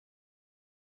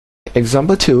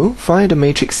Example 2, find the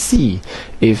matrix C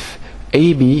if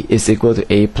AB is equal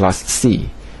to A plus C.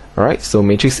 Alright, so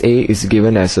matrix A is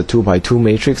given as a 2 by 2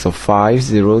 matrix of 5,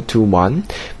 0, 2, 1.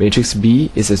 Matrix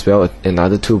B is as well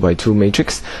another 2 by 2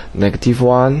 matrix, negative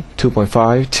 1,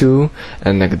 2.5, 2,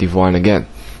 and negative 1 again.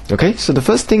 Okay, so the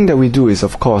first thing that we do is,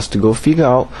 of course, to go figure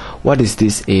out what is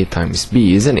this A times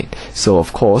B, isn't it? So,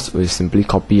 of course, we simply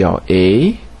copy our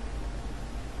A,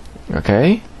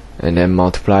 okay, and then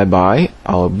multiply by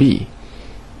our B.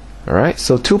 Alright,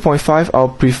 so 2.5, I'll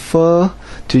prefer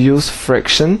to use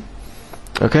fraction.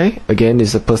 Okay, again,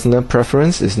 it's a personal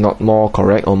preference. It's not more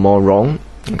correct or more wrong.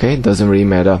 Okay, it doesn't really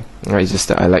matter. Right, it's just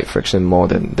that I like fraction more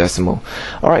than decimal.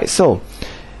 Alright, so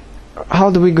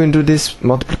how do we going to do this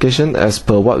multiplication as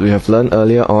per what we have learned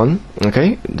earlier on?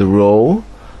 Okay, the row,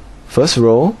 first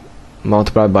row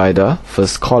multiplied by the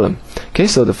first column. Okay,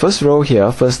 so the first row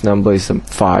here, first number is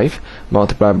 5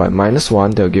 multiplied by minus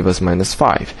 1, that will give us minus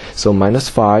 5. So minus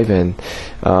 5 and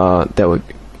that will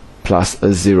plus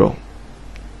a 0.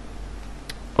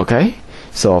 Okay,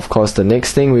 so of course the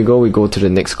next thing we go to the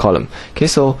next column. Okay,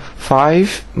 so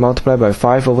 5 multiplied by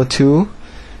 5 over 2,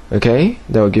 okay,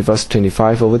 that will give us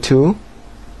 25 over 2.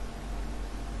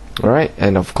 Alright,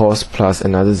 and of course plus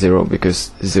another 0,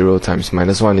 because 0 times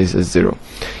minus 1 is a 0.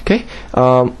 Okay,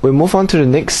 we move on to the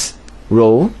next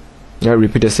row.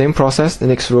 Repeat the same process, the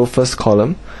next row, first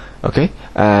column. Okay,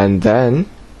 and then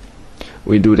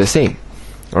we do the same.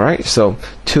 Alright, so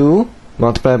 2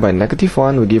 multiplied by negative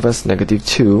 1 will give us negative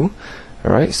 2.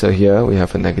 Alright, so here we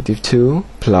have a negative 2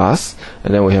 plus,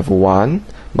 and then we have 1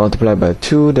 multiplied by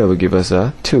 2, that will give us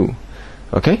a 2.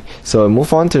 Okay, so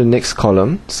move on to the next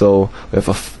column. So we have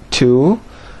a 2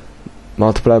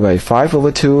 multiplied by 5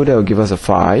 over 2, that will give us a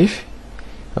 5.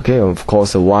 Okay, of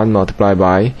course a 1 multiplied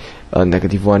by a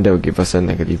negative 1, that will give us a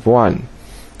negative 1.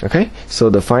 Okay, so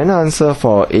the final answer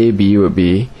for AB will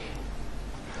be,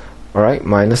 alright,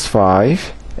 minus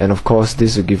 5. And of course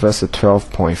this will give us a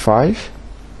 12.5.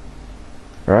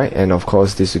 Right, and of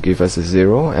course this will give us a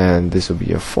 0, and this will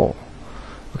be a 4.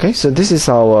 Okay, so this is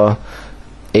our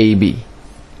AB.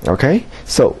 Okay,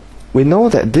 so we know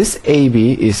that this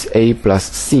AB is A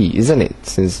plus C, isn't it?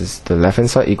 Since it's the left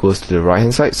hand side equals to the right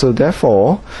hand side, so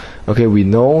therefore, okay, we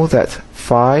know that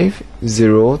 5,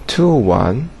 0, 2,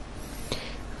 1,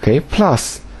 okay,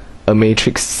 plus a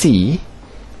matrix C,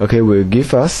 okay, will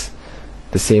give us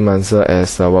the same answer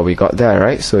as what we got there,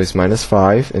 right? So it's minus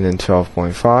 5 and then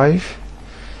 12.5.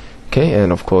 Okay,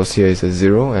 and of course here is a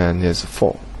 0 and here's a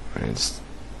 4.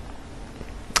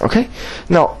 Okay,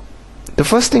 now the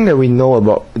first thing that we know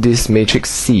about this matrix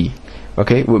C,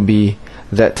 okay, would be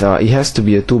that it has to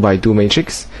be a 2 by 2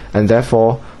 matrix, and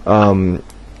therefore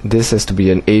this has to be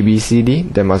an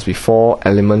ABCD. There must be 4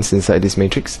 elements inside this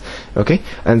matrix. Okay,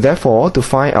 and therefore to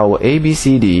find our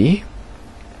ABCD,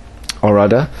 or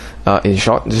rather, in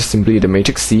short, just simply the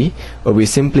matrix C, will be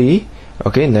simply,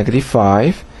 okay, negative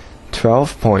 5,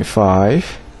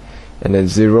 12.5, and then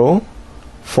 0,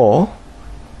 4,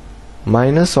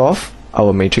 minus of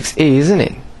our matrix A, isn't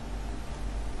it?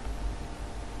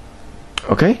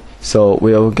 Okay, so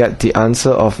we'll get the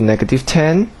answer of negative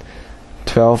 10,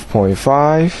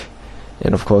 12.5,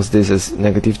 and of course this is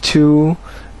negative 2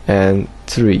 and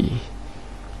 3.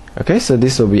 Okay, so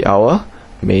this will be our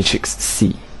matrix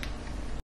C.